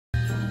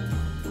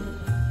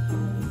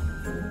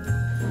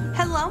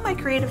Hello my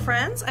creative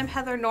friends, I'm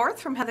Heather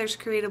North from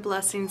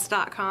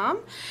heatherscreativeblessings.com.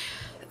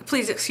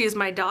 Please excuse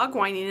my dog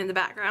whining in the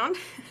background.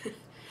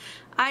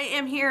 I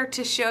am here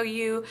to show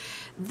you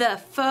the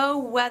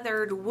faux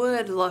weathered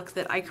wood look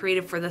that I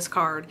created for this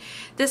card.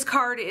 This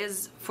card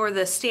is for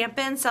the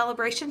Stampin'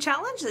 Celebration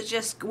Challenge that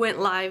just went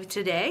live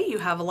today. You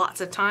have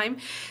lots of time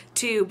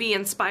to be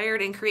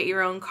inspired and create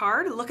your own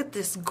card. Look at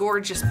this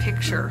gorgeous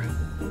picture.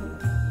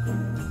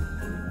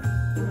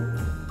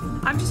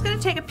 I'm just going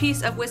to take a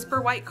piece of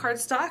Whisper White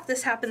cardstock.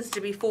 This happens to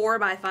be 4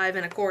 by 5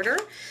 1/4.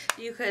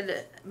 You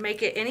could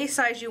make it any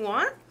size you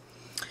want.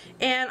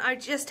 And I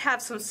just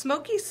have some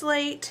smoky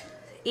slate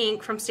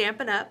ink from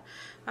Stampin' Up.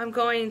 I'm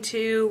going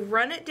to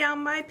run it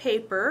down my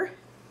paper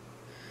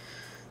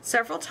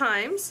several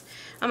times.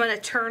 I'm going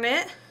to turn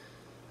it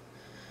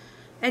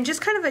and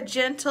just kind of a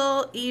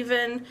gentle,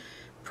 even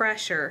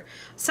pressure.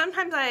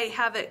 Sometimes I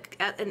have it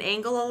at an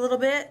angle a little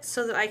bit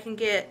so that I can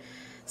get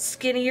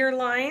skinnier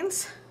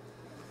lines.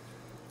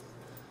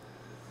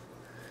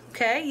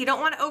 Okay, you don't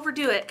want to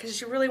overdo it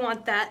because you really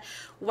want that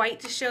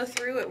white to show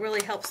through. It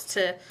really helps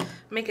to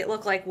make it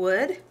look like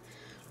wood.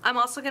 I'm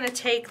also going to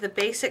take the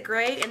basic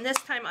gray, and this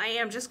time I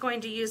am just going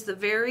to use the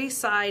very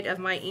side of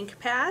my ink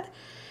pad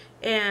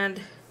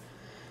and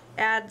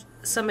add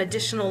some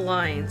additional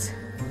lines.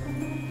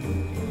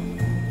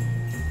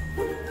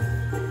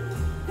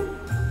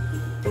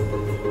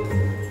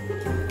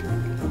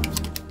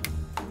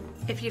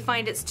 If you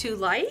find it's too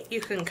light, you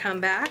can come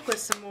back with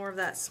some more of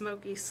that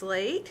smoky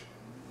slate.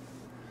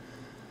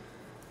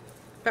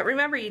 But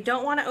remember, you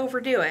don't want to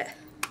overdo it.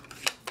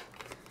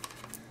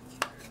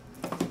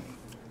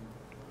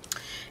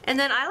 And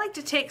then I like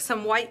to take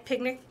some white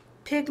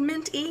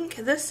pigment ink.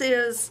 This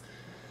is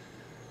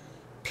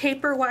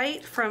Paper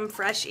White from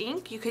Fresh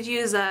Ink. You could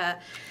use a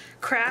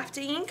craft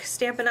ink.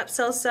 Stampin' Up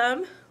sells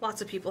some.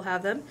 Lots of people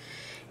have them.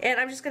 And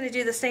I'm just going to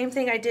do the same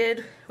thing I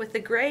did with the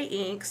gray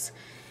inks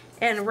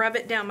and rub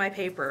it down my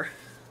paper.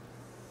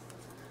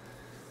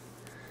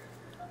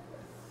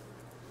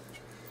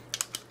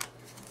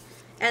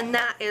 And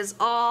that is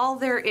all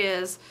there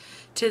is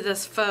to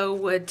this faux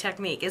wood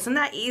technique. Isn't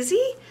that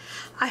easy?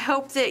 I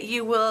hope that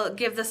you will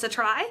give this a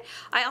try.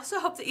 I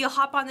also hope that you'll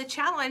hop on the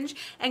challenge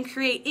and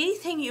create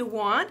anything you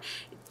want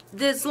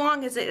as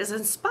long as it is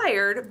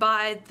inspired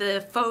by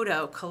the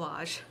photo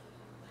collage.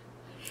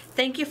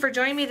 Thank you for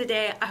joining me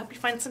today. I hope you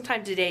find some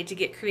time today to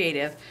get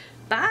creative.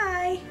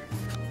 Bye!